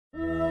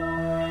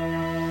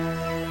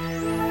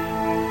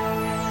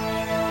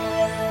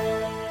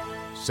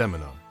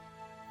Seminar,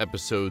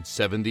 Episode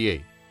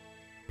 78,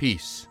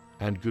 Peace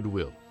and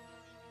Goodwill.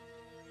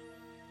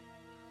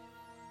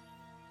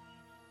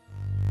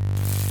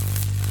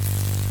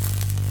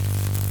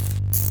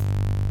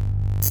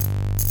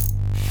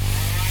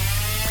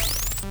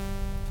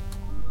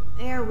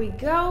 There we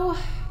go.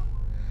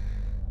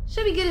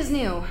 Should be good as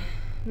new.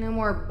 No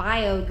more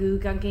bio goo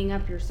gunking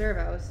up your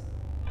servos.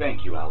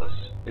 Thank you, Alice.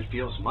 It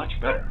feels much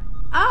better.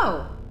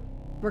 Oh,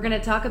 we're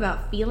gonna talk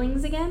about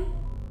feelings again?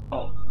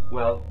 Oh,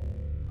 well,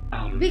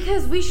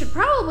 Because we should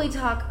probably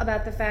talk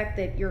about the fact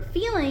that your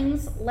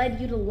feelings led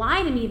you to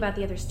lie to me about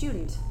the other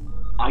student.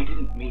 I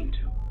didn't mean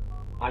to.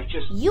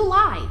 You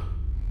lied.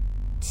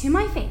 To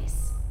my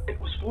face. It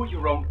was for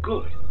your own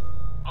good.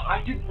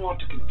 I didn't want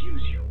to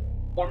confuse you,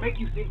 or make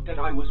you think that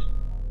I was...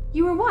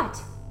 You were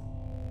what?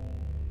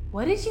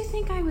 What did you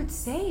think I would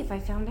say if I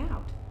found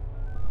out?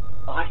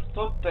 I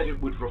thought that it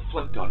would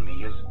reflect on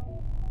me as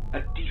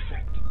a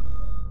defect.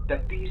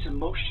 That these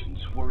emotions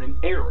were in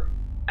error,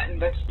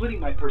 and that splitting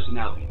my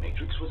personality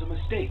matrix was a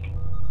mistake.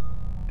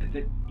 And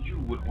that you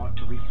would want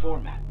to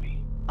reformat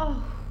me.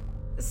 Oh,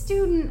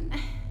 student...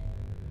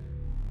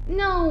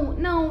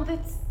 No,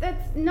 that's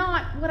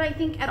not what I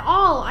think at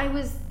all. I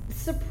was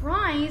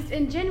surprised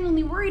and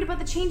genuinely worried about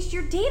the change to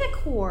your data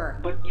core.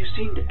 But you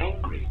seemed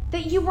angry.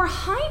 That you were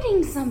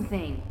hiding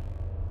something.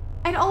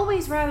 I'd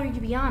always rather you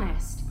be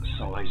honest.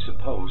 So I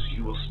suppose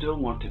you will still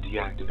want to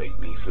deactivate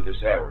me for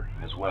this error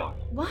as well.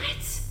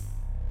 What?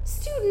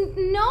 Student,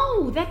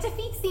 no! That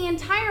defeats the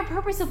entire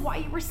purpose of why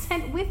you were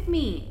sent with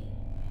me.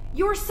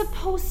 You're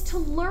supposed to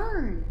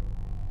learn.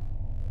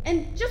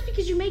 And just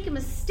because you make a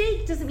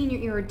mistake doesn't mean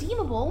you're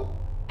irredeemable.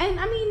 And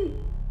I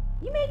mean,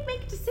 you may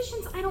make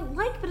decisions I don't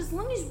like, but as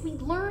long as we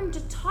learn to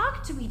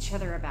talk to each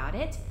other about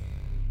it,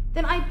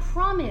 then I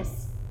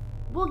promise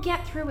we'll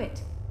get through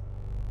it.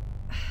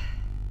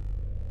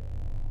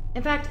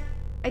 In fact,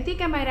 I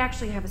think I might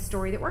actually have a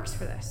story that works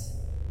for this.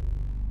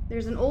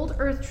 There's an old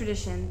Earth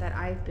tradition that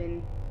I've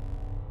been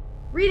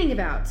reading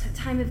about, a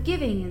time of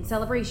giving and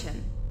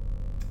celebration.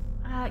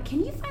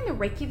 Can you find the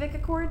Reykjavik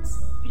Accords?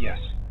 Yes.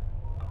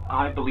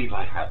 I believe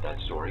I have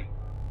that story.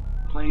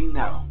 Playing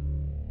now.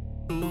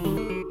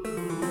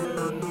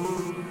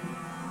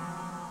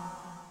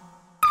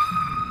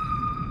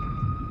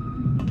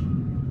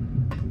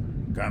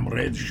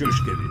 Comrade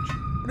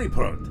Shushkevich,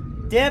 report.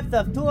 Depth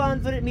of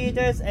 200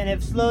 meters and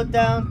have slowed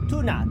down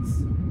 2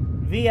 knots.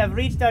 We have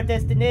reached our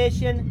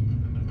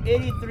destination,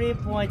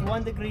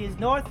 83.1 degrees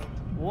north,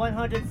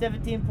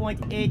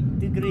 117.8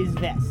 degrees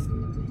west.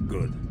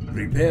 Good.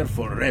 Prepare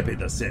for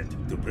rapid ascent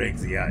to break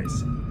the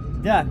ice.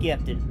 Da,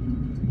 Captain.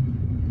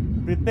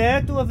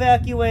 Prepare to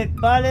evacuate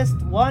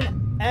ballast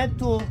 1 and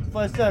 2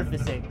 for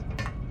surfacing.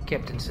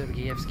 Captain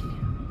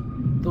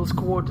Sergeyevsky, those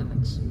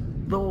coordinates,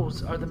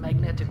 those are the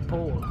magnetic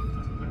pole.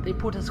 They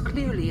put us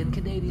clearly in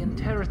Canadian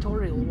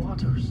territorial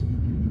waters.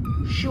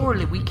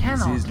 Surely we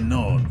cannot... This is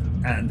known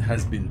and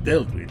has been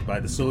dealt with by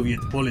the Soviet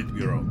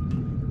Politburo.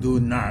 Do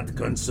not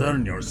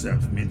concern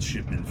yourself,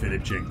 Midshipman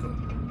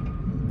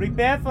Filipchenko.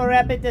 Prepare for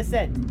rapid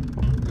descent.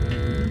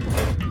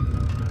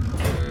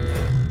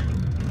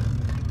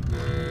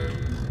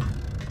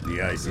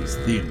 The ice is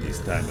thin this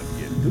time of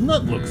year. Do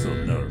not look so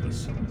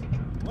nervous.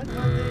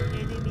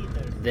 180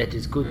 meters. That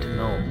is good to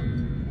know.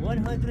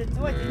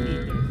 120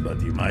 meters.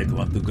 But you might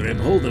want to grab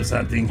hold of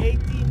something.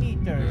 80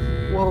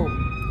 meters. Whoa.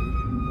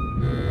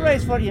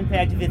 Brace for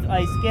impact with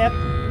ice cap.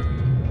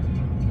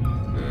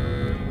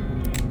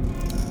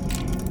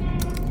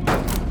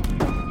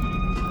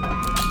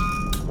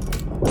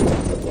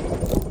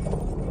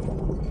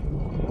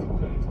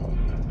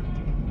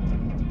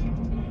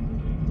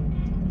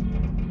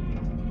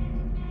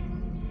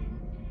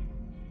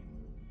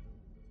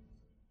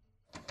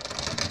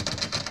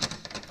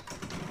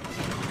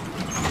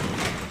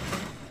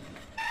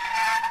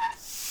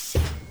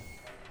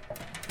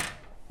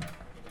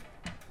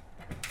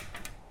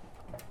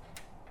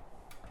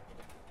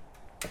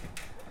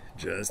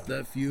 Just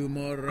a few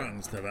more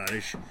rungs,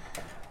 Tavarish.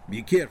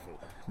 Be careful.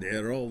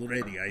 They're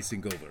already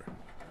icing over.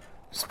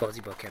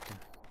 Spasibo, Captain.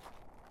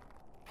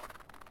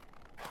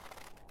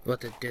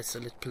 What a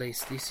desolate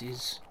place this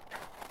is.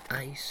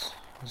 Ice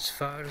as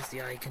far as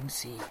the eye can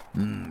see.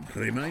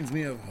 Reminds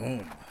me of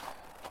home.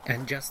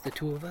 And just the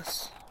two of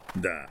us?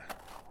 Da.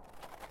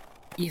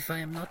 If I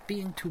am not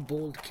being too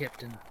bold,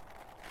 Captain,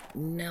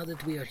 now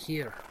that we are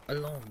here,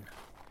 alone,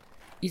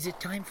 is it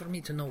time for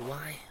me to know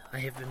why I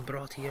have been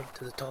brought here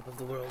to the top of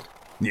the world?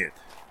 Yet.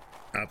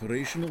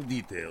 Operational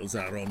details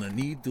are on a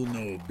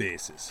need-to-know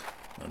basis.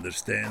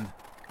 Understand?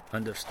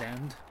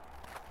 Understand?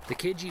 The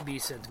KGB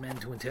sent men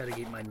to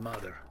interrogate my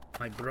mother,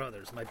 my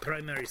brothers, my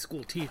primary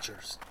school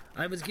teachers.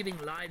 I was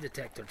giving lie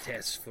detector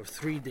tests for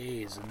 3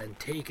 days and then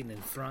taken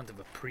in front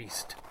of a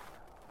priest.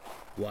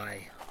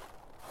 Why?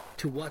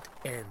 To what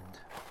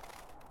end?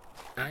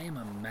 I am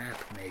a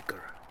map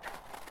maker.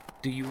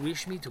 Do you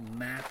wish me to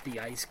map the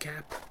ice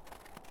cap?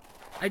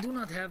 I do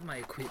not have my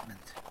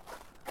equipment.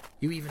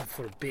 You even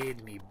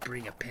forbade me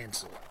bring a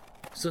pencil.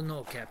 So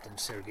no, Captain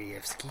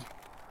Sergeyevsky.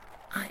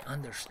 I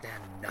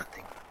understand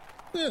nothing.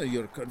 Well,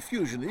 your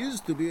confusion is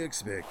to be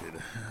expected.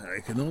 I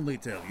can only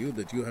tell you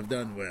that you have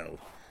done well,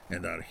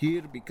 and are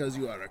here because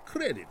you are a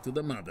credit to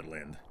the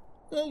motherland.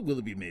 All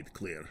will be made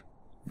clear.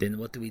 Then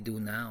what do we do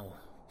now?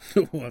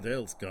 What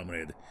else,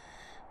 comrade?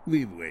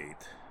 We wait.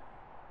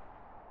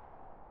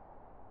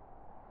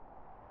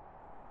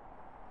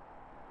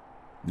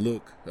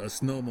 Look, a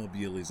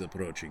snowmobile is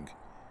approaching.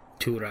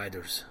 2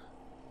 riders.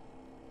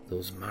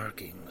 Those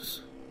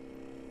markings.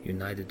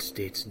 United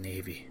States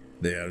Navy.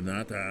 They are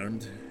not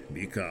armed.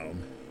 Be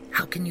calm.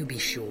 How can you be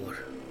sure?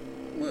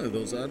 Well,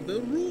 those are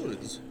the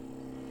rules.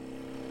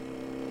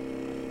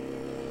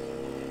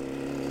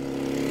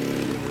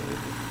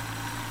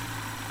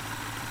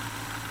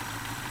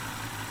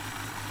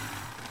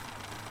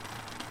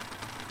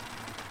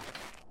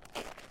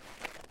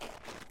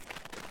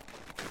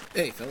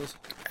 Hey, fellas.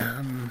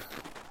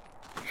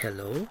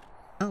 Hello?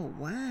 Oh,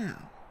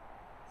 wow.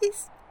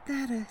 Is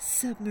that a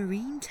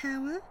submarine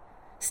tower?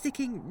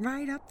 Sticking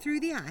right up through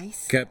the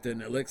ice?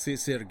 Captain Alexei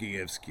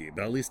Sergeyevsky,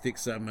 Ballistic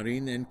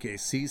Submarine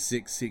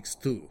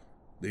NKC-662.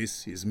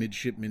 This is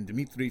Midshipman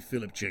Dmitry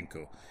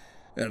Filipchenko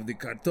of the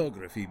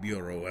Cartography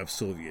Bureau of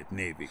Soviet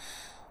Navy.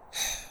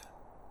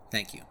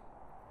 Thank you.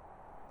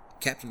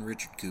 Captain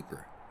Richard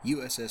Cooper,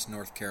 USS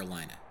North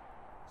Carolina.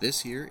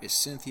 This here is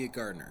Cynthia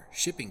Gardner,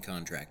 shipping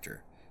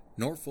contractor,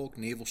 Norfolk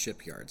Naval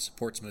Shipyards,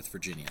 Portsmouth,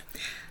 Virginia.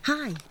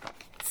 Hi.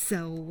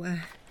 So,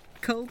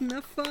 cold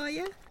enough for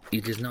you?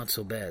 It is not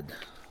so bad.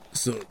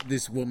 So,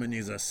 this woman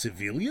is a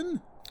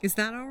civilian? Is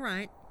that all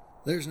right?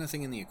 There's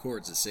nothing in the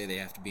Accords that say they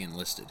have to be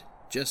enlisted,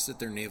 just that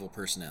they're naval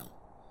personnel.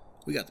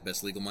 We got the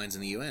best legal minds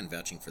in the UN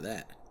vouching for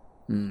that.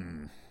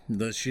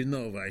 Does she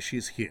know why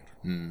she's here?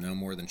 No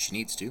more than she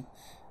needs to.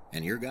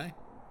 And your guy?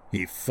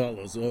 He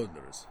follows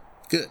orders.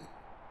 Good.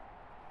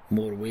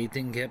 More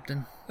waiting,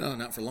 Captain? Oh,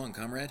 not for long,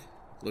 comrade.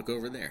 Look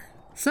over there.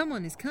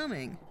 Someone is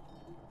coming.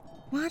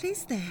 What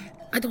is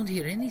that? I don't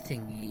hear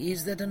anything.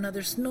 Is that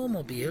another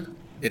snowmobile?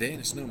 It ain't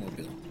a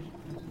snowmobile.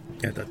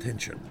 At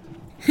attention.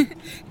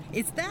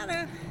 Is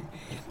that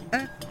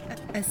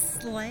a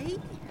sleigh?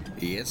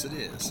 Yes, it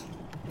is.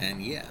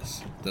 And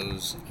yes,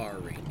 those are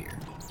reindeer.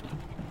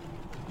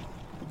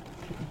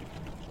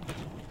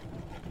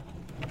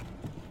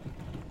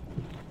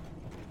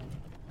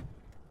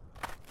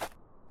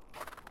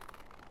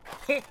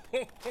 Ho,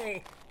 ho,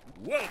 ho!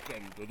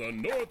 Welcome to the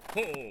North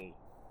Pole!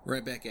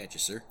 Right back at you,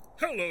 sir.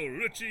 Hello,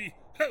 Richie.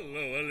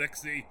 Hello,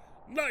 Alexei.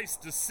 Nice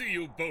to see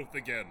you both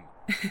again.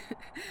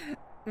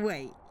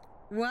 Wait,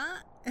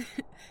 what?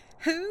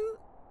 Who?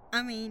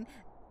 I mean,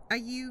 are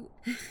you...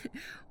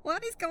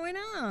 What is going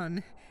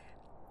on?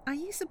 Are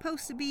you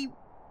supposed to be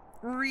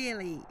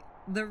really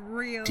the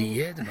real...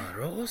 Died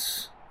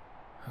Maros?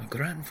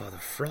 Grandfather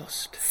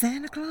Frost.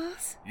 Santa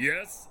Claus?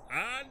 Yes,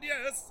 and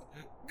yes.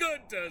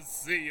 Good to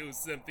see you,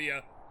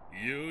 Cynthia.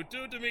 You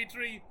too,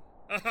 Dmitri.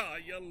 Ah,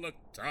 you look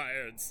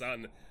tired,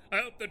 son. I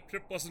hope the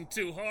trip wasn't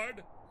too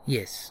hard.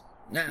 Yes.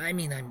 I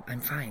mean,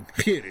 I'm fine.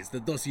 Here is the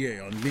dossier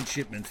on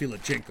Midshipman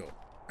Filipchenko.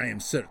 I am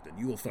certain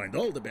you will find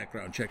all the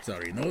background checks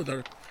are in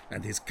order,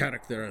 and his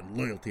character and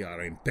loyalty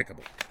are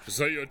impeccable.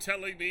 So you're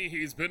telling me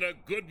he's been a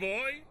good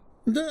boy?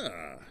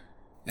 Da.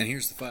 And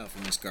here's the file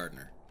from Miss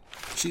Gardner.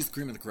 She's the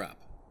cream of the crop.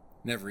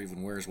 Never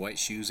even wears white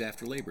shoes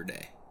after Labor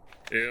Day.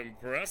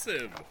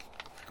 Impressive.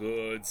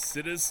 Good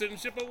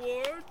citizenship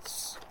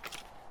awards.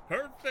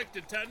 Perfect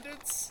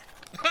attendance.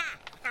 Ha!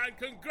 And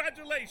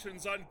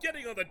congratulations on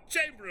getting on the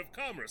Chamber of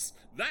Commerce.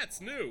 That's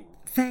new.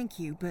 Thank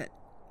you, but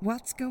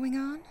what's going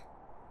on?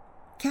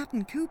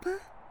 Captain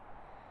Cooper?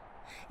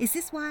 Is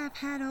this why I've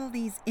had all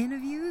these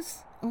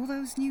interviews? All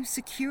those new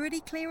security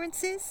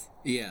clearances?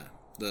 Yeah,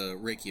 the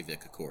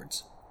Reykjavik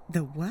Accords.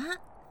 The what?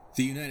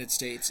 The United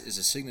States is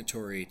a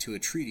signatory to a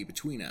treaty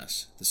between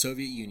us, the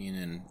Soviet Union,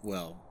 and,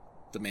 well,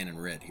 the man in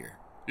red here.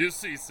 You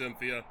see,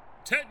 Cynthia,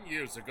 10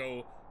 years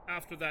ago,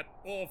 after that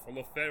awful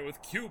affair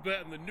with Cuba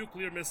and the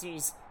nuclear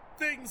missiles,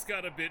 things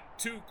got a bit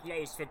too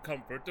close for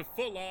comfort to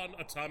full-on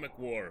atomic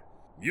war.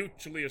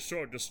 Mutually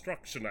assured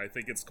destruction, I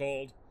think it's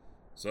called.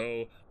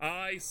 So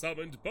I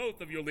summoned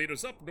both of your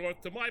leaders up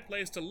north to my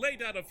place to lay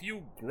down a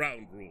few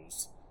ground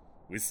rules.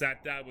 We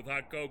sat down with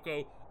Hot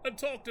Cocoa and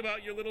talked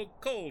about your little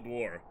Cold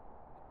War.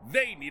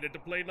 They needed to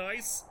play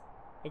nice.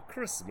 A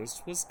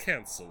Christmas was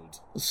cancelled.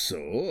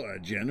 So, a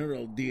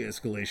general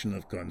de-escalation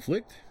of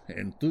conflict,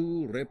 and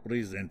 2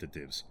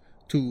 representatives,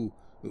 2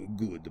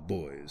 good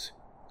boys,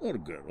 or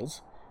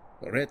girls,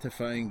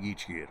 ratifying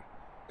each year.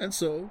 And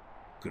so,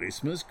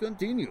 Christmas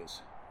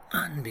continues.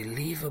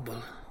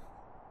 Unbelievable.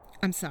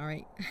 I'm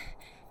sorry.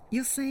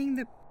 You're saying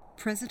that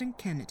President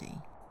Kennedy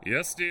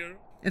Yes, dear?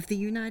 of the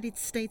United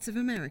States of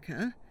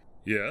America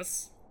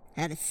Yes?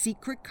 had a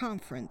secret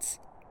conference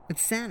with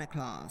Santa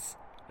Claus?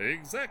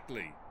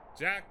 Exactly.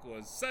 Jack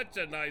was such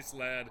a nice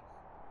lad.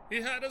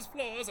 He had his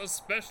flaws,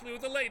 especially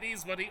with the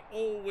ladies, but he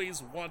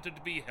always wanted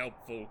to be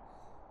helpful.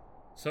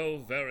 So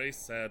very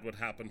sad what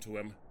happened to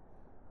him.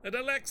 And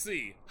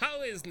Alexei,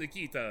 how is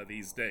Nikita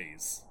these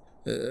days?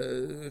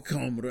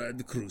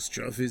 Comrade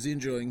Khrushchev is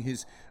enjoying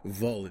his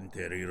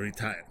voluntary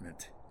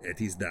retirement at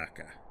his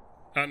dacha.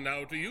 And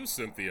now to you,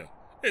 Cynthia.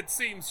 It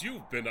seems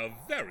you've been a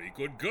very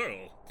good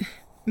girl.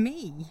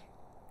 Me?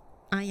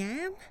 I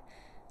am?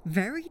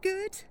 Very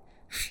good?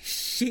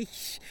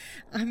 Sheesh.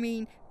 I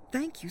mean,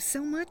 thank you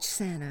so much,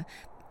 Santa.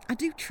 I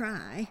do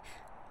try.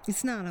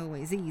 It's not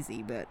always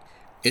easy, but...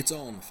 It's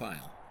all in the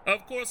file.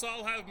 Of course,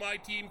 I'll have my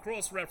team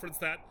cross-reference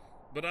that,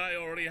 but I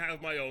already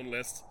have my own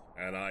list,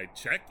 and I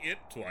check it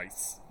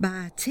twice.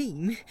 By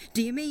team,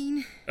 do you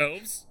mean...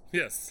 Elves?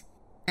 Yes.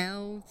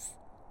 Elves,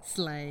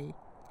 sleigh,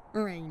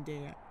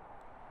 reindeer.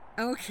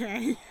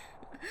 Okay.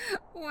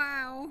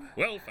 Wow.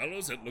 Well,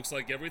 fellows, it looks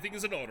like everything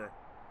is in order.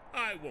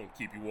 I won't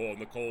keep you all in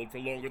the cold for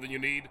longer than you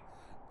need.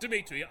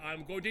 Dimitri,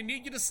 I'm going to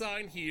need you to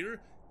sign here,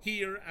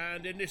 here,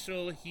 and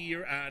initial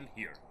here and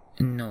here.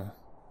 No,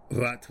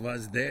 What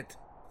was that?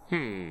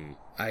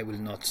 I will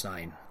not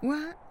sign.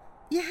 What?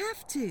 You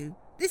have to.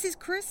 This is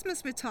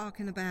Christmas we're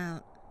talking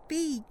about.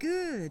 Be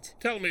good.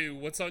 Tell me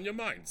what's on your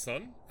mind,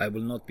 son. I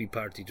will not be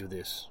party to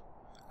this.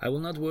 I will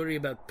not worry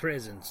about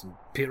presents and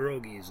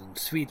pierogies and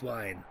sweet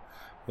wine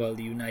while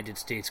the United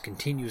States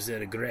continues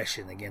their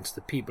aggression against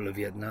the people of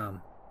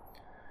Vietnam.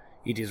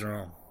 It is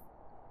wrong.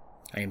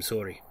 I am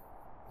sorry.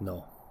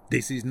 No.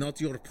 This is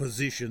not your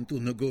position to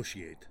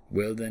negotiate.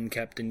 Well then,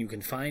 Captain, you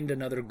can find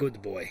another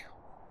good boy.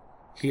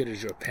 Here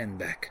is your pen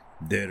back.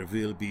 There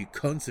will be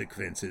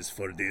consequences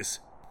for this.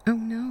 Oh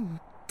no.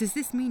 Does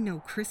this mean no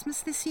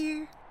Christmas this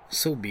year?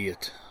 So be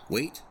it.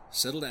 Wait,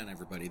 settle down,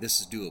 everybody.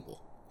 This is doable.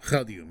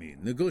 How do you mean?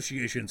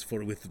 Negotiations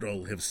for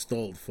withdrawal have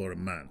stalled for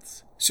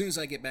months. As soon as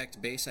I get back to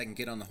base, I can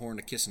get on the horn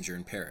to Kissinger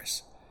in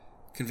Paris.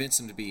 Convince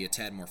him to be a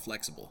tad more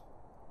flexible.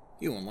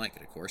 He won't like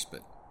it, of course,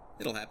 but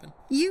it'll happen.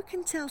 You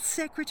can tell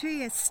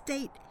Secretary of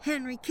State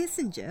Henry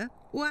Kissinger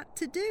what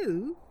to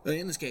do.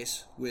 In this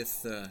case,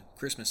 with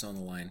Christmas on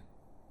the line.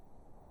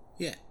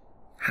 Yeah.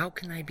 How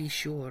can I be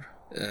sure?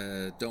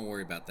 Don't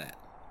worry about that.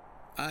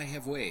 I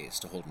have ways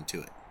to hold him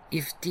to it.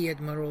 If the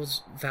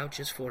Admirals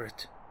vouches for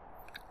it,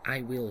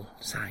 I will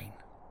sign.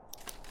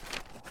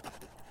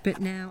 But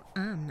now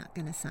I'm not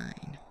gonna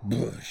sign.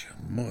 Bоже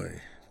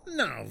mой.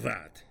 Now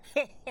that.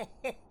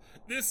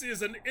 This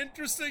is an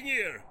interesting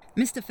year.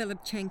 Mr.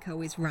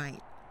 Filipchenko is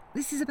right.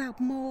 This is about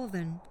more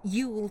than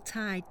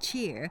Yuletide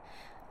cheer.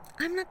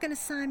 I'm not gonna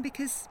sign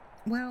because,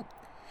 well,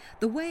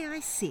 the way I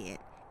see it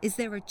is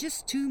there are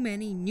just too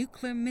many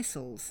nuclear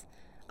missiles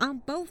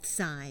on both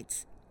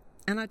sides.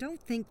 And I don't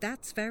think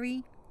that's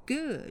very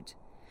good.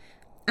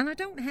 And I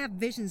don't have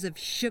visions of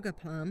sugar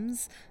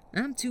plums.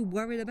 I'm too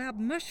worried about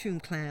mushroom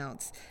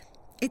clouds.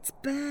 It's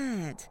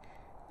bad.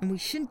 And we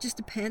shouldn't just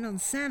depend on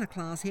Santa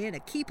Claus here to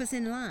keep us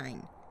in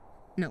line.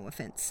 No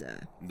offense,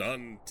 sir.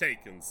 None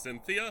taken,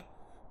 Cynthia.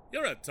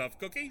 You're a tough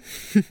cookie.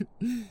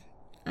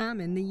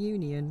 I'm in the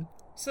Union.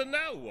 So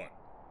now what?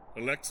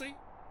 Alexei?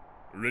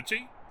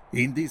 Richie?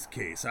 In this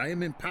case, I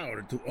am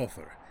empowered to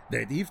offer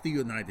that if the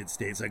United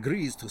States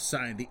agrees to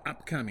sign the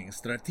upcoming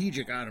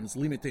Strategic Arms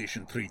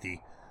Limitation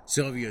Treaty,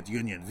 Soviet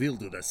Union will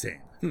do the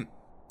same.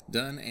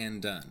 Done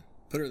and done.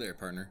 Put her there,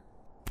 partner.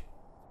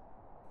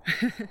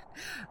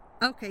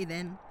 Okay,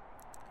 then.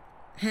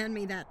 Hand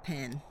me that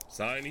pen.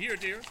 Sign here,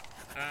 dear.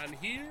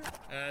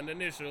 And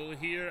initial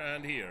here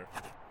and here.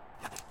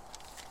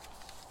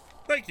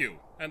 Thank you.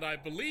 And I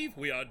believe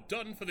we are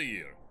done for the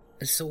year.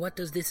 So what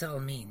does this all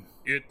mean?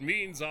 It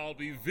means I'll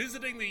be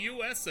visiting the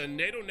U.S. and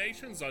NATO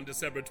nations on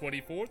December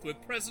 24th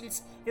with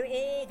presents for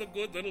all the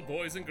good little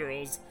boys and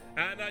girls,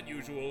 and as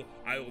usual,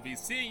 I will be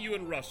seeing you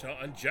in Russia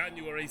on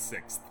January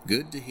 6th.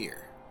 Good to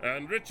hear.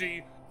 And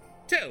Richie,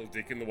 tell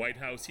Dick in the White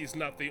House he's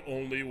not the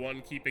only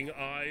one keeping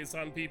eyes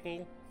on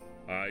people.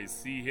 I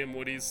see him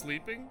when he's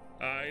sleeping.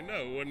 I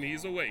know when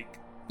he's awake.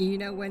 You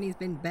know when he's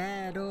been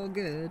bad or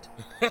good.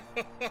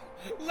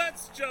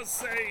 Let's just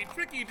say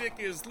Tricky Dick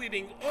is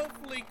leaning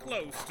awfully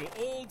close to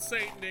old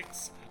St.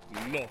 Nick's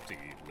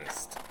naughty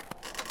list.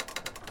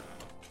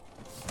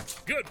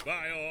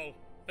 Goodbye, all.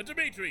 And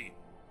Dimitri,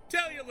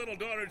 tell your little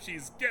daughter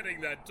she's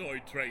getting that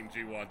toy train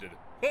she wanted.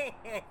 Ho,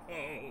 ho,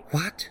 ho.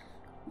 What?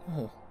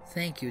 Oh,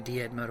 thank you,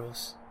 the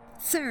Admirals.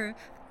 Sir,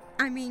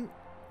 I mean,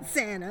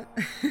 Santa.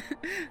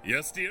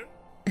 Yes, dear?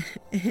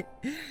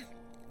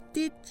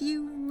 Did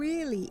you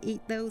really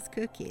eat those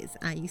cookies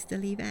I used to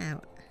leave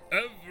out?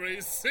 Every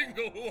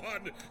single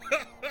one!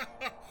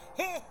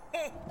 Ho,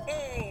 ho,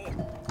 ho!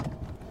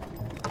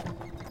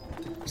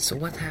 So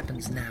what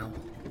happens now?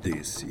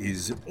 This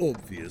is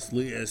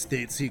obviously a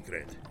state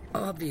secret.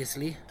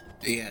 Obviously.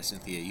 Yeah,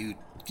 Cynthia, you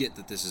get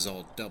that this is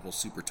all double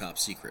super top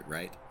secret,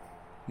 right?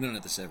 None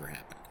of this ever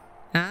happened.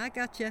 I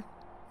gotcha.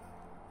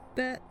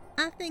 But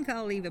I think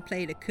I'll leave a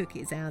plate of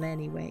cookies out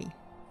anyway.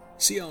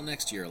 See y'all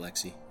next year,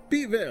 Alexei.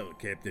 Be well,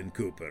 Captain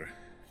Cooper.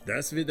 Do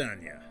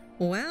svidaniya.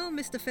 Well,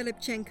 Mr.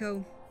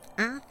 Filipchenko,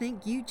 I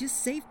think you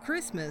just saved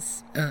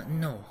Christmas.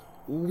 No.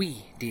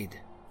 We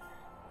did.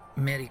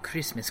 Merry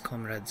Christmas,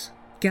 comrades.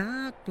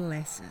 God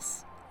bless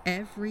us,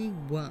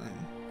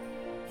 everyone.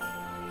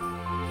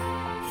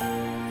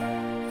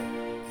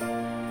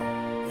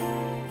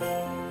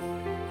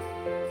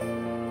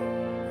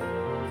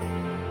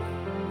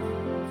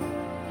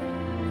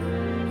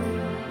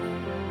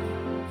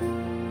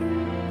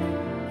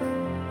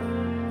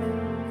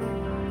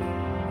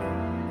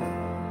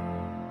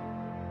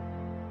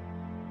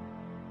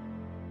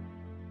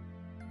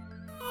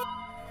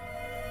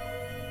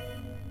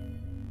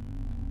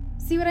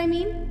 See what I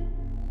mean?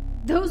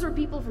 Those were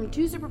people from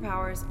two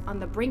superpowers on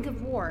the brink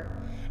of war,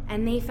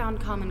 and they found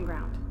common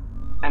ground.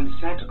 And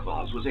Santa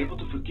Claus was able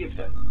to forgive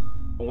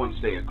them once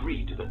they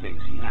agreed to the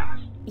things he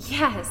asked.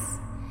 Yes.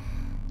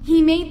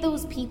 He made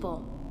those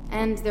people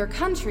and their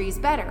countries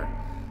better.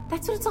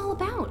 That's what it's all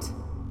about.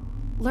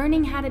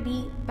 Learning how to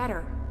be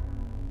better.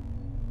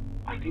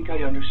 I think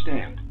I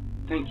understand.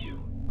 Thank you.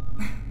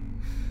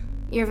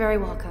 You're very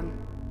welcome.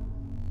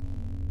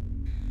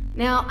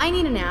 Now, I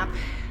need a nap,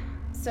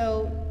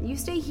 so you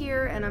stay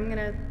here and I'm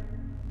gonna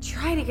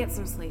try to get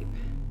some sleep.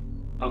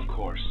 Of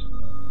course.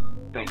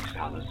 Thanks,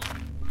 Alice.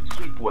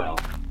 Sleep well.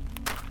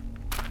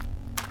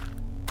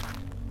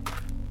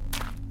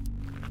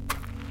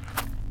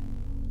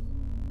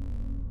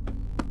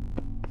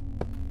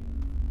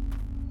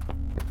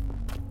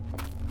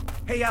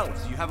 Hey,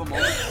 Alice, you have a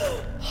moment?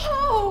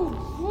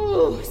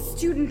 Oh,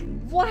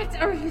 student, what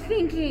are you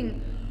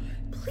thinking?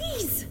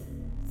 Please,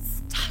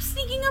 stop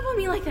sneaking up on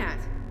me like that.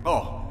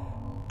 Oh,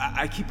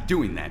 I keep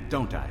doing that,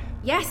 don't I?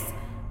 Yes,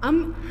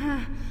 I'm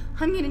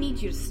gonna need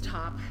you to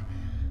stop.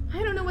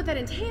 I don't know what that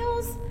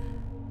entails,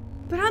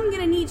 but I'm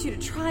gonna need you to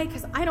try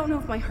because I don't know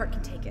if my heart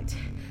can take it.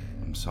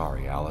 I'm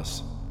sorry,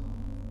 Alice.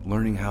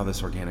 Learning how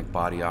this organic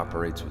body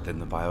operates within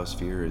the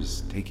biosphere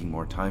is taking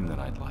more time than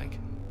I'd like.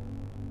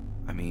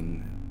 I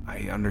mean,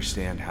 I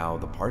understand how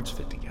the parts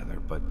fit together,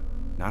 but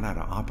not how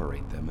to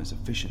operate them as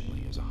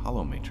efficiently as a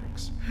hollow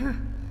matrix.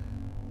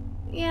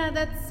 Yeah,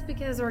 that's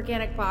because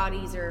organic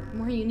bodies are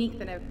more unique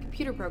than a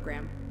computer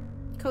program.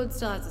 Code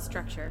still has a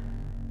structure.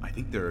 I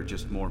think there are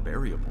just more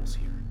variables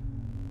here.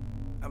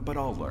 But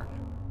I'll learn.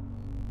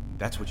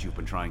 That's what you've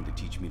been trying to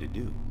teach me to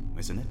do,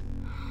 isn't it?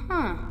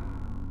 Huh.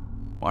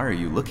 Why are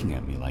you looking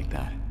at me like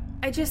that?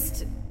 I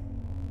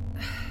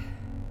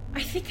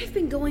think I've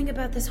been going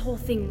about this whole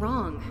thing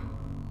wrong.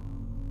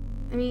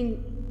 I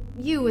mean,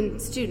 you and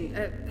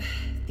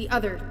the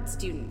other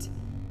student.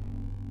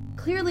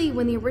 Clearly,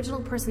 when the original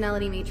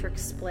personality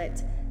matrix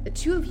split, the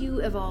two of you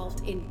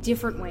evolved in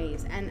different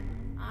ways, and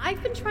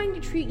I've been trying to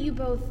treat you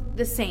both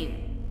the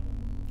same.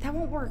 That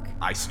won't work.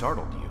 I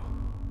startled you.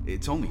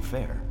 It's only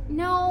fair.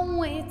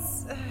 No,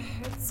 it's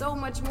so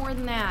much more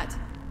than that.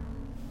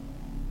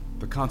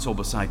 The console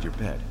beside your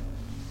bed.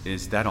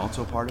 Is that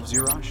also part of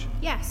Zirash?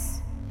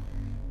 Yes.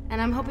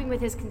 And I'm hoping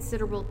with his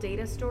considerable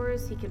data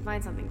stores, he can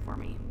find something for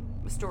me.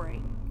 A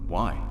story.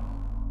 Why?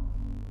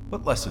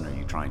 What lesson are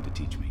you trying to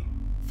teach me?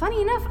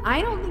 Funny enough,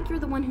 I don't think you're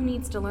the one who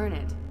needs to learn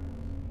it.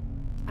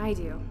 I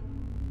do.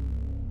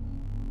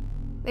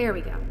 There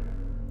we go.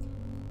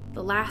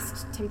 The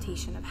Last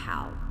Temptation of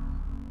Hal.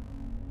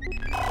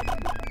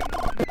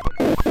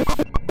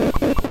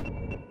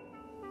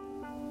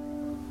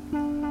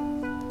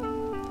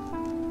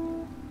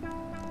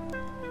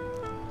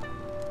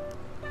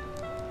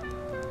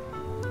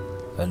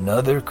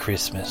 Another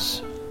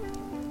Christmas.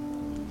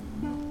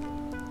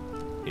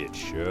 It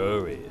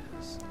sure is.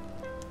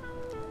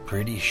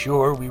 Pretty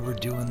sure we were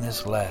doing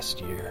this last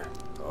year.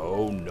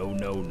 Oh,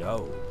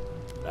 no.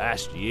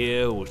 Last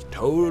year was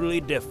totally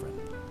different.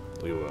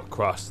 We were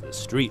across the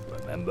street,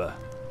 remember?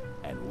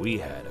 And we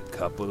had a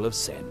couple of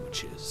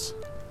sandwiches.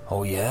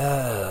 Oh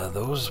yeah,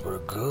 those were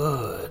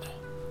good.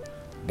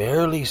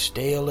 Barely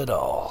stale at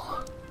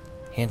all.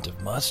 Hint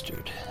of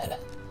mustard.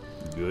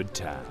 Good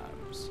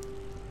times.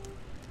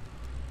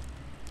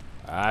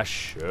 I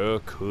sure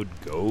could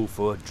go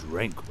for a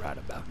drink right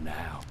about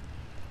now.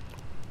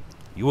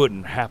 You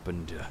wouldn't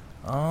happen to...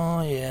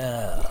 Oh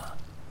yeah.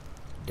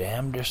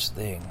 Damnedest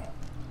thing.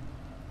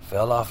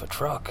 Fell off a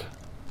truck.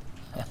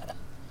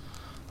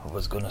 I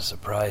was gonna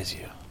surprise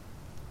you.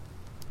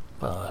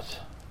 But...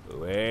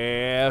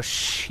 Well,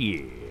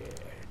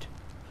 shit.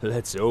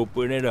 Let's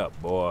open it up,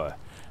 boy,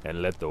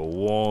 and let the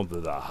warmth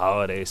of the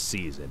holiday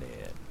season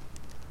in.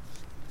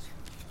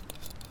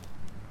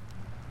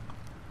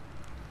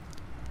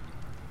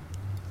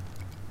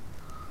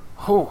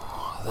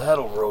 Oh,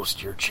 that'll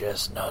roast your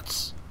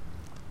chestnuts.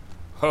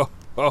 Ho,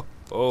 ho,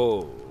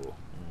 ho.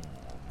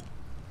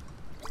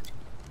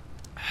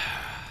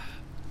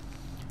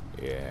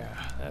 Yeah,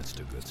 that's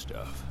the good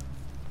stuff.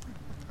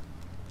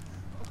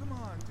 Oh, come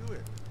on, do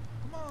it.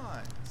 Come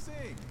on,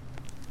 sing.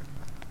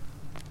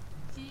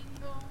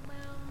 Jingle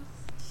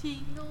bells,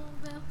 jingle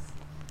bells,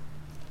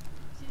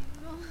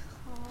 jingle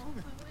all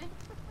the way.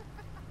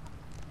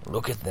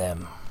 Look at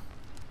them.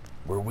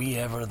 Were we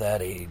ever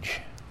that age?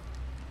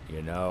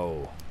 You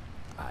know,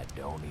 I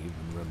don't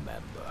even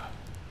remember.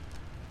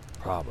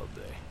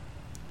 Probably.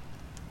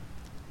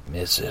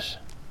 Miss it?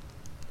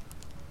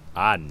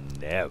 I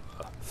never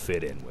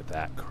fit in with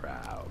that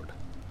crowd.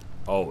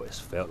 Always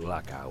felt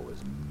like I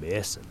was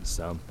missing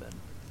something.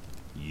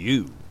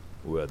 You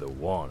were the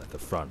one at the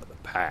front of the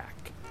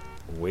pack,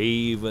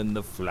 waving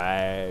the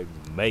flag,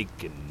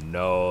 making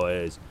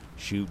noise,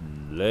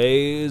 shooting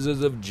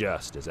lasers of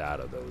justice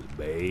out of those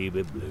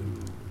baby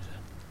blues.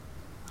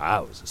 I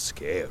was a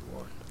scared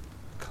one,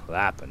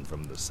 clapping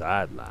from the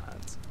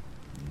sidelines,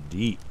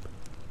 deep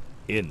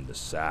in the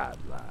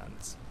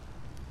sidelines.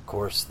 Of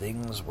course,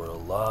 things were a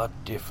lot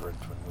different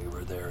when we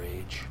were their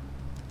age.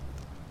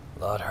 A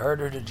lot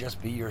harder to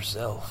just be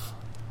yourself.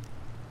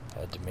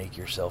 Had to make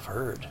yourself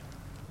heard,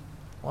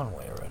 one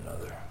way or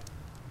another.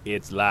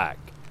 It's like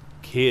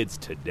kids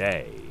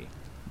today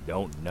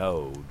don't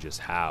know just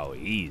how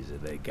easy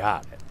they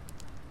got it.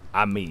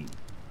 I mean,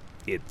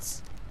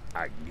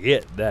 I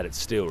get that it's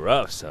still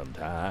rough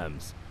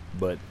sometimes,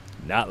 but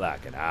not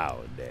like in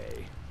our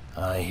day.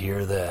 I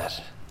hear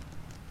that.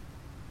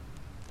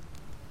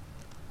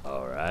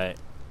 Alright,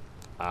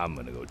 I'm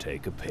gonna go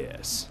take a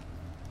piss.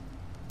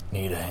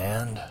 Need a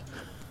hand?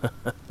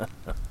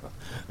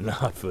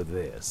 Not for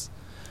this.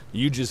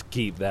 You just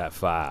keep that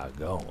fire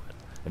going.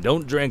 And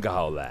don't drink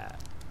all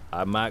that.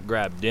 I might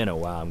grab dinner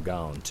while I'm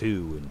gone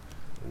too, and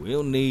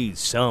we'll need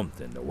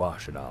something to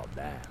wash it all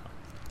down.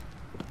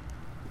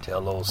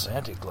 Tell old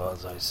Santa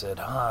Claus I said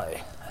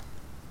hi.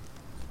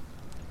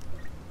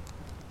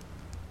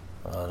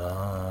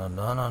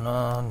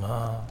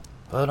 Ba-da-na-na-na-na.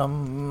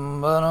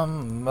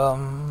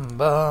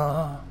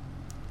 Ba-dum-ba-dum-bum-ba.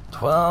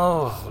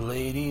 12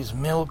 ladies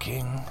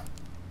milking,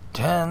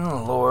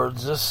 10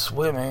 lords a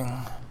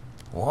swimming,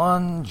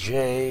 1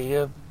 jay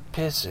a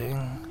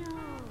pissing. No,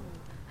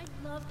 I'd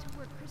love to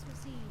work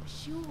Christmas Eve,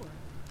 sure.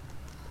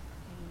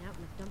 Hanging out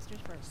in the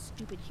dumpsters for a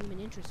stupid human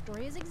interest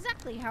story is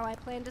exactly how I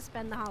plan to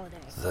spend the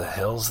holiday. The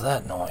hell's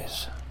that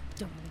noise?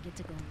 Don't really get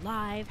to go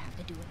live, have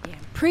to do a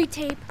damn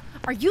pre-tape.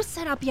 Are you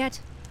set up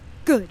yet?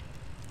 Good.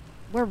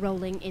 We're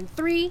rolling in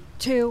 3,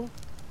 2...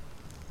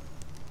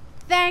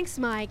 Thanks,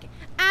 Mike.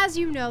 As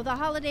you know, the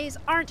holidays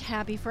aren't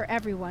happy for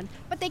everyone,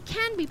 but they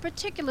can be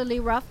particularly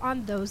rough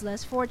on those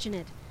less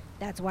fortunate.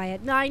 That's why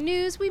at 9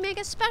 News we make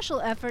a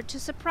special effort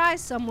to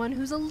surprise someone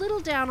who's a little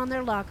down on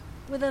their luck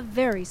with a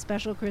very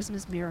special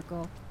Christmas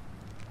miracle.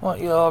 What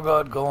y'all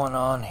got going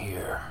on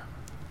here?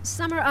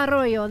 Summer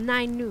Arroyo,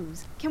 9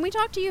 News. Can we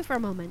talk to you for a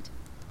moment?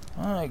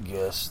 I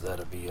guess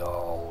that'll be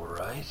all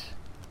right.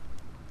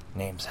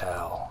 Name's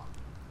Hal.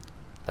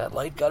 That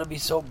light gotta be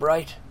so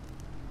bright.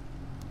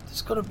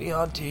 It's gonna be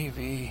on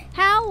TV.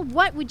 Hal,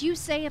 what would you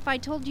say if I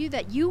told you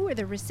that you were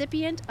the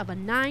recipient of a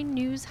 9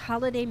 News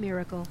holiday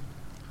miracle?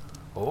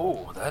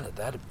 Oh, that'd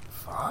be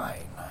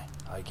fine,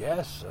 I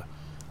guess.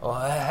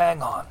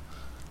 Hang on.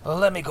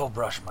 Let me go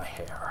brush my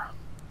hair.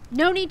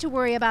 No need to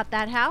worry about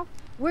that, Hal.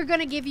 We're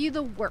gonna give you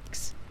the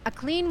works. A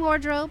clean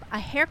wardrobe, a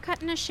haircut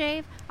and a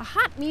shave, a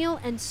hot meal,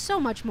 and so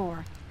much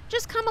more.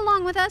 Just come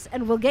along with us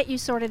and we'll get you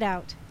sorted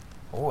out.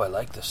 Oh, I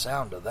like the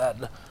sound of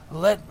that.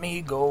 Let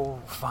me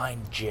go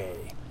find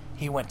Jay.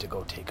 He went to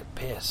go take a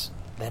piss.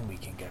 Then we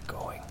can get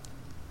going.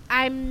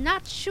 I'm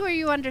not sure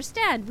you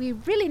understand. We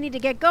really need to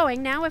get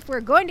going now if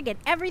we're going to get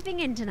everything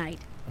in tonight.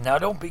 Now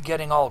don't be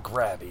getting all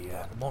grabby.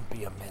 It won't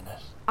be a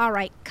minute. All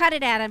right, cut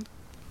it, Adam.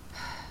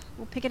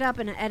 We'll pick it up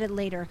and edit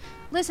later.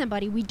 Listen,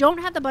 buddy, we don't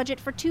have the budget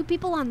for 2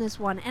 people on this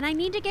one, and I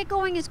need to get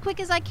going as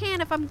quick as I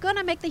can if I'm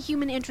gonna make the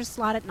human interest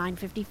slot at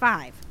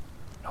 9:55.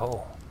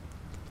 Oh.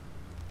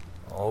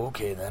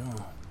 Okay, then.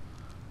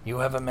 You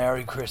have a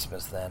Merry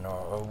Christmas, then,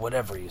 or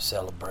whatever you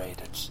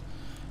celebrate.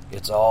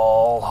 It's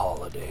all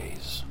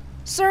holidays.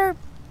 Sir,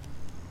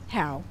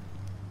 how?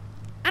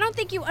 I don't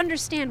think you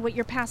understand what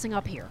you're passing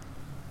up here.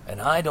 And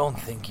I don't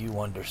think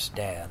you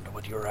understand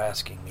what you're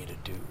asking me to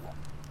do.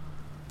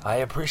 I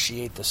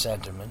appreciate the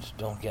sentiment,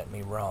 don't get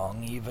me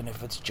wrong, even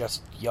if it's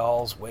just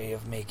y'all's way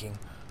of making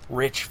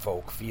rich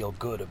folk feel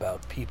good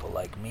about people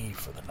like me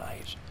for the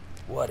night.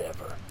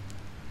 Whatever.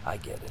 I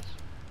get it.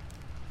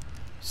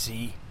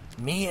 See,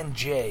 me and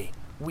Jay,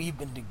 we've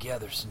been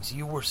together since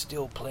you were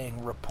still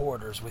playing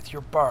reporters with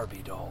your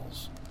Barbie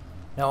dolls.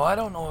 Now, I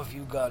don't know if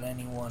you got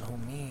anyone who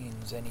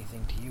means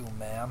anything to you,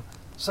 ma'am.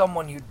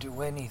 Someone you'd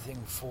do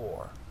anything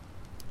for.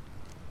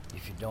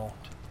 If you don't,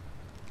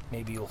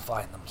 maybe you'll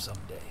find them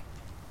someday.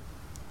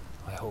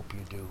 I hope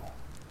you do.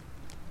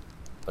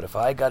 But if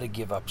I gotta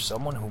give up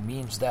someone who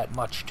means that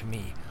much to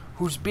me,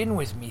 who's been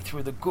with me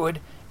through the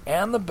good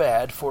and the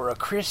bad for a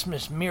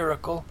Christmas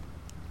miracle,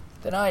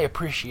 then I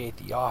appreciate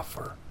the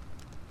offer,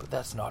 but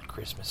that's not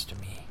Christmas to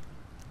me.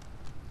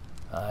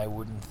 I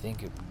wouldn't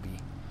think it would be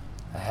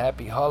a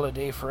happy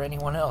holiday for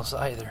anyone else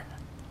either.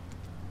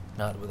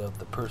 Not without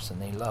the person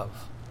they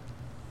love.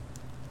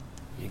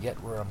 You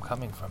get where I'm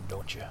coming from,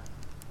 don't you?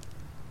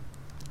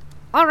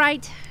 All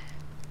right.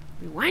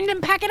 Rewind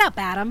and pack it up,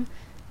 Adam.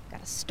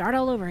 Gotta start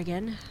all over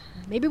again.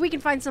 Maybe we can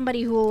find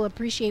somebody who will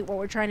appreciate what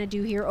we're trying to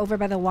do here over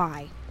by the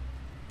Y.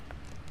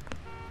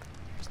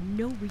 There's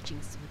no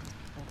reaching some of these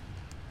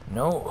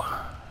people.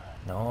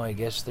 No, I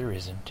guess there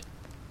isn't.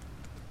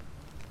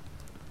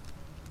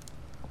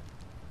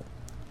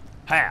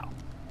 Hal,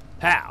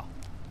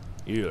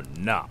 you're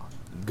not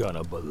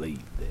gonna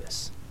believe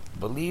this.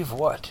 Believe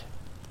what?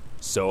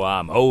 So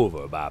I'm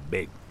over by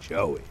Big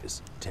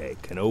Joey's,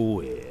 taking a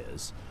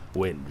whiz,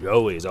 when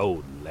Joey's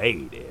old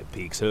lady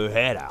peeks her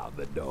head out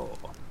the door.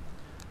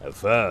 At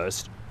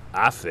first,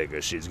 I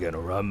figure she's gonna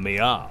run me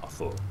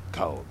off or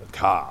call the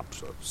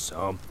cops or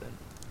something.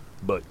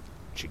 But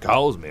she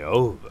calls me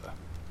over.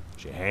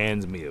 She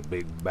hands me a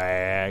big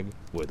bag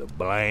with a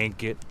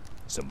blanket,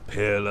 some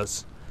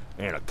pillows,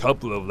 and a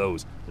couple of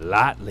those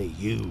lightly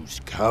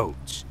used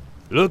coats.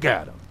 Look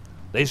at them.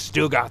 They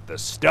still got the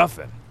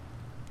stuffing.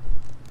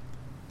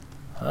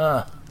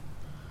 Huh.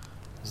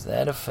 Is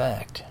that a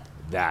fact?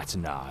 That's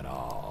not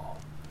all.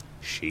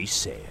 She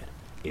said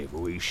if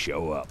we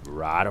show up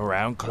right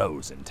around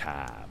closing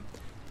time,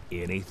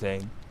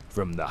 anything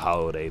from the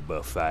holiday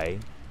buffet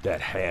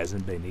that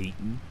hasn't been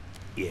eaten,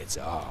 it's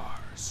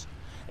ours.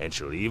 And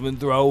she'll even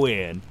throw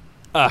in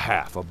a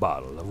half a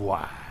bottle of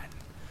wine.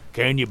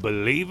 Can you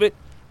believe it?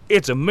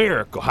 It's a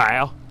miracle,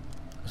 Hal.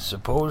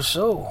 Suppose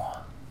so.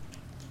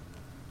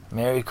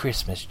 Merry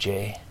Christmas,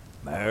 Jay.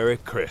 Merry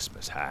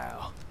Christmas,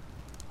 Hal.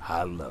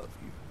 I love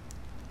you.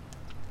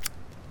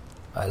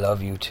 I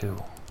love you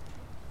too.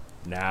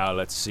 Now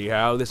let's see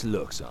how this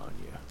looks on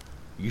you.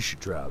 You should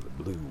try the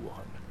blue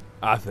one.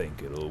 I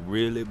think it'll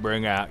really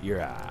bring out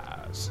your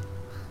eyes.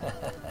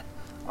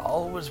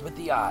 Always with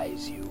the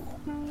eyes, you.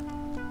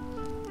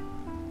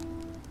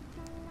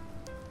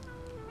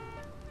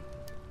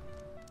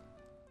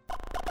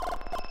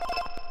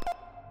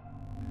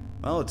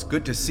 Well, it's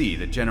good to see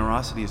that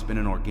generosity has been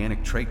an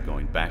organic trait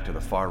going back to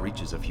the far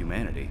reaches of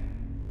humanity.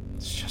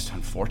 It's just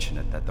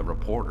unfortunate that the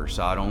reporter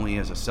saw it only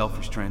as a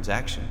selfish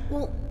transaction.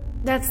 Well,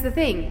 that's the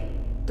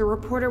thing. The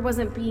reporter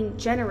wasn't being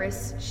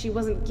generous, she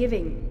wasn't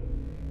giving.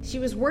 She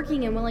was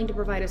working and willing to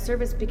provide a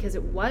service because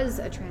it was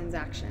a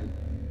transaction.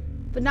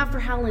 But not for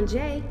Hal and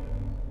Jay.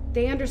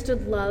 They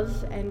understood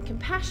love and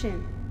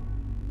compassion.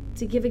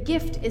 To give a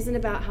gift isn't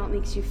about how it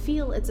makes you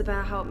feel, it's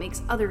about how it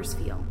makes others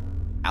feel.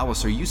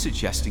 Alice, are you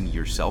suggesting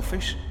you're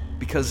selfish?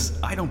 Because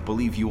I don't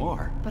believe you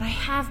are. But I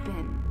have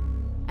been,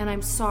 and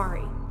I'm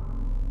sorry.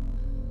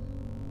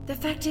 The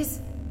fact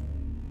is,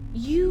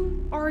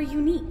 you are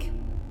unique.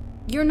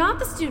 You're not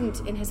the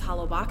student in his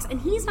hollow box, and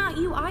he's not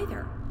you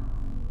either.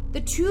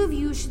 The two of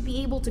you should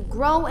be able to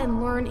grow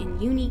and learn in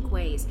unique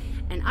ways,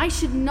 and I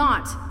should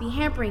not be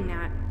hampering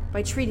that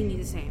by treating you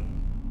the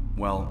same.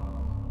 Well,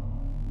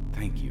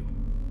 thank you.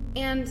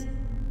 And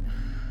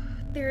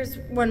there's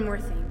one more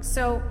thing.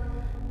 So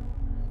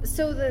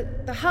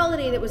the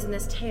holiday that was in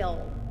this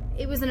tale,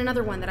 it was in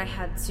another one that I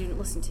had the student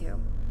listen to.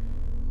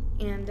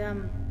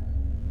 And,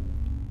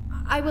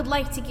 I would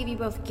like to give you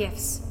both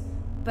gifts,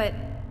 but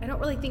I don't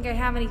really think I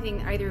have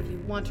anything either of you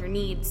want or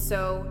need,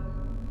 so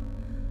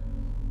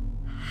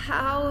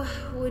how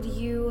would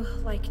you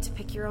like to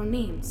pick your own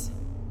names?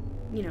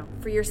 You know,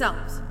 for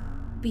yourselves.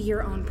 Be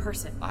your own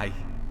person. I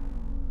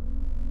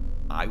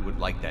would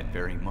like that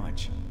very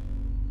much.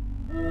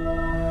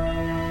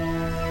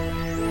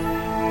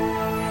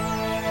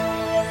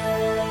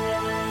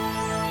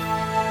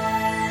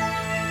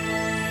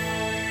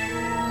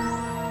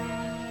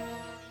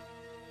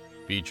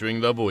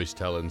 Featuring the voice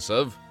talents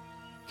of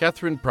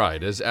Catherine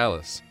Pride as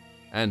Alice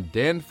and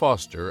Dan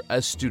Foster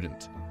as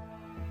Student.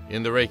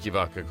 In the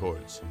Reykjavik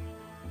Accords,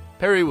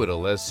 Perry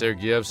Whittle as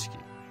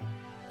Sergeyevsky,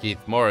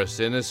 Keith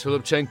Morrison as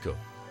Filipchenko,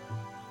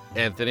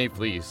 Anthony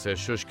Fleece as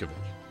Shushkovich,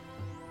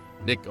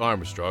 Nick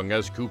Armstrong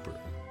as Cooper,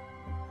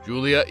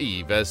 Julia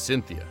Eve as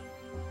Cynthia,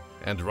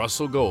 and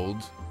Russell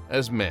Gold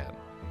as Man.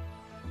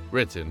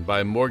 Written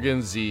by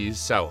Morgan Z.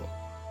 Sowell.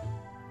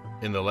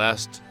 In The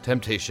Last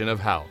Temptation of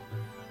Hal,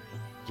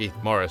 Keith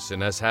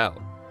Morrison as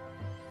Hal,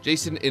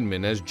 Jason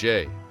Inman as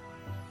Jay,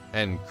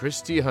 and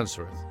Christy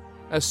Hunsworth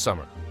as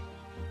Summer.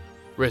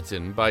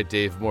 Written by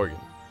Dave Morgan.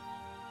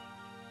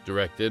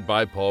 Directed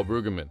by Paul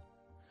Brueggemann.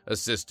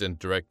 Assistant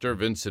Director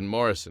Vincent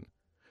Morrison.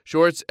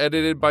 Shorts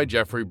edited by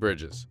Jeffrey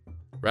Bridges.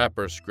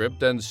 Wrapper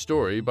script and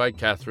story by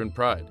Catherine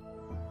Pride.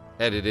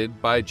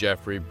 Edited by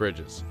Jeffrey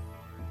Bridges.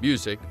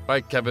 Music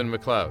by Kevin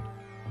MacLeod.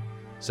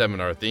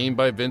 Seminar theme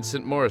by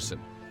Vincent Morrison.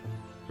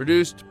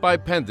 Produced by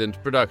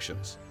Pendant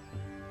Productions.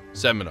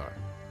 Seminar,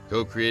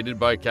 co-created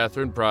by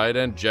Catherine Pride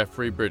and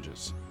Jeffrey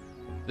Bridges.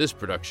 This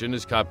production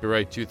is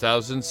copyright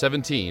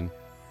 2017,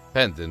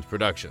 Pendant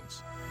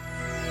Productions.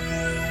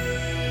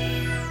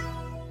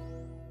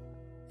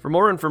 For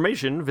more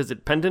information,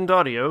 visit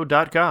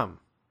pendantaudio.com.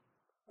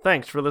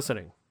 Thanks for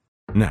listening.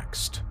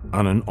 Next,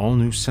 on an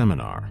all-new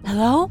seminar.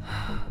 Hello?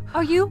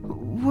 Are you?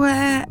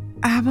 Where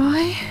am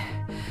I?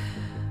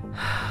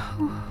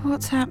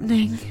 What's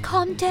happening?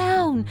 Calm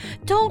down.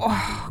 Don't...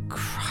 Oh,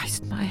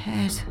 Christ, my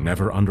head.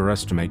 Never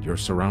underestimate your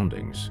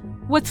surroundings.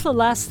 What's the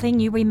last thing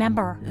you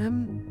remember?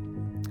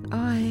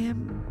 I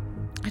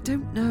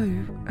don't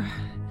know.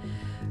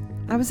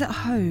 I was at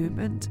home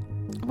and,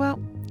 well,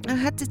 I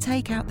had to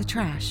take out the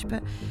trash,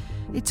 but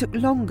it took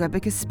longer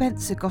because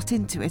Spencer got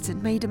into it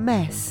and made a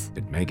mess.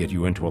 It may get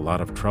you into a lot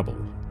of trouble.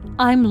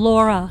 I'm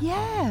Laura.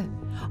 Yeah,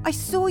 I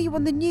saw you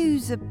on the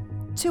news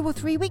 2 or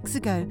 3 weeks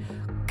ago.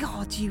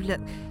 God, you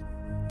look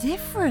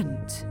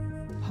different.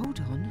 Hold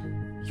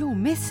on, you're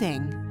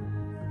missing.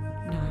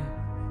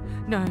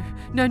 No.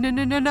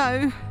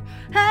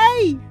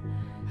 Hey!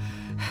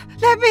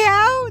 Let me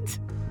out!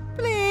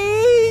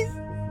 Please!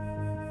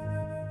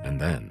 And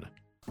then...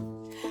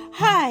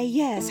 Hey!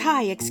 yes,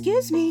 hi,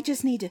 excuse me,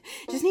 just need to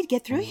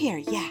get through here,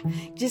 yeah,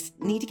 just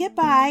need to get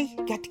by,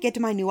 got to get to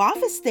my new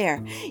office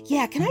there,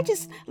 yeah,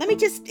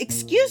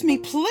 excuse me,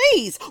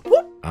 please,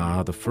 whoop.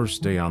 The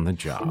first day on the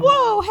job.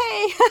 Whoa,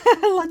 hey,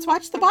 let's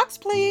watch the box,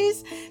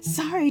 please.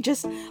 Sorry,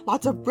 just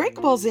lots of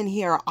breakables in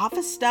here,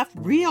 office stuff,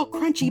 real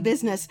crunchy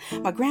business,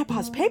 my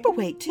grandpa's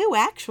paperweight too,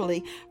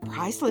 actually,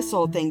 priceless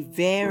old thing,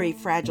 very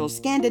fragile,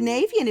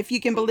 Scandinavian, if you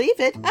can believe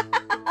it.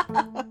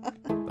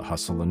 The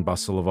hustle and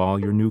bustle of all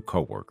your new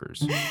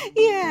coworkers.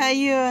 Yeah,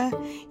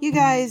 you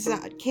guys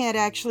can't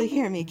actually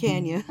hear me,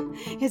 can you?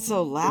 It's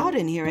so loud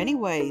in here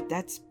anyway.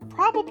 That's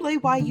probably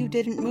why you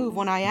didn't move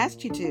when I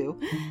asked you to.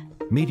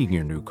 Meeting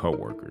your new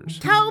coworkers.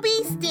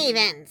 Toby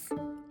Stevens.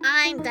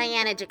 I'm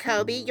Diana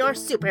Jacoby, your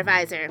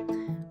supervisor.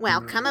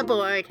 Welcome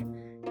aboard.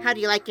 How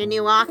do you like your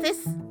new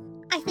office?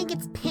 I think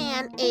it's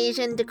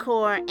Pan-Asian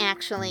decor,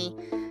 actually.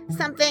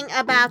 Something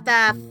about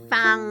the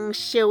feng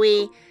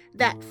shui.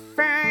 That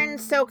fern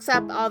soaks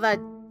up all the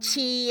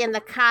chi and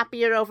the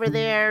copier over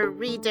there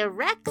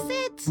redirects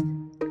it?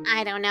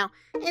 I don't know.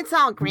 It's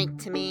all Greek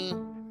to me.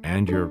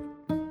 And your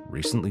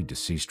recently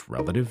deceased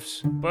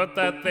relatives? Put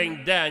that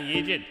thing down,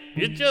 Yijin.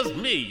 It's just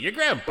me, your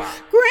grandpa.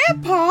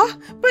 Grandpa?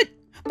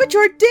 But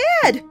you're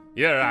dead!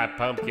 You're right,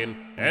 Pumpkin,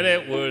 and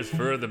it was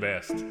for the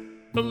best.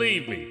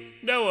 Believe me,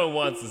 no one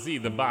wants to see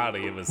the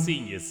body of a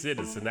senior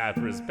citizen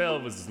after his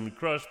pelvis has been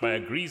crushed by a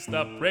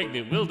greased-up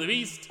pregnant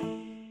wildebeest.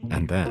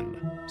 And then...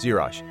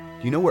 Ziraj,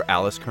 do you know where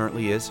Alice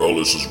currently is?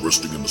 Alice is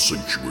resting in the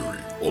sanctuary,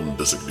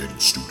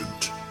 undesignated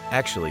student.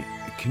 Actually,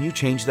 can you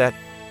change that?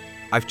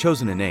 I've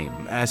chosen a name,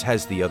 as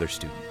has the other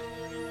student.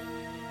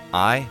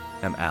 I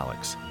am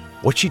Alex.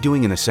 What's she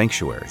doing in the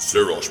sanctuary?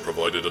 Ziraj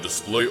provided a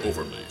display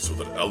overlay so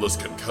that Alice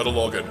can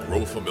catalog and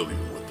grow familiar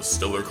with the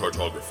stellar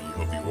cartography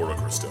of the Aura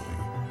Cristelli.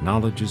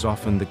 Knowledge is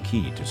often the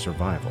key to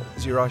survival.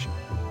 Ziraj,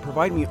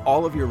 provide me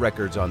all of your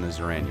records on the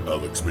Zerannuan.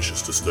 Alex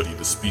wishes to study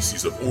the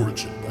species of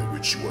origin by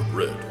which you are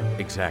bred.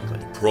 Exactly.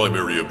 The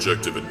primary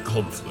objective in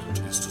conflict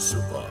is to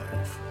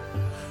survive.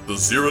 The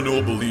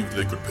Zerannual believed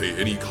they could pay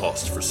any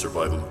cost for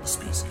survival of the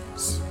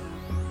species.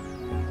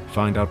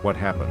 Find out what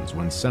happens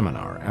when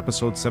Seminar,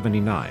 Episode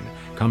 79,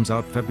 comes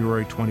out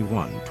February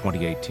 21,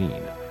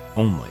 2018,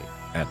 only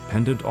at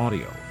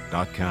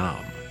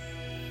pendantaudio.com.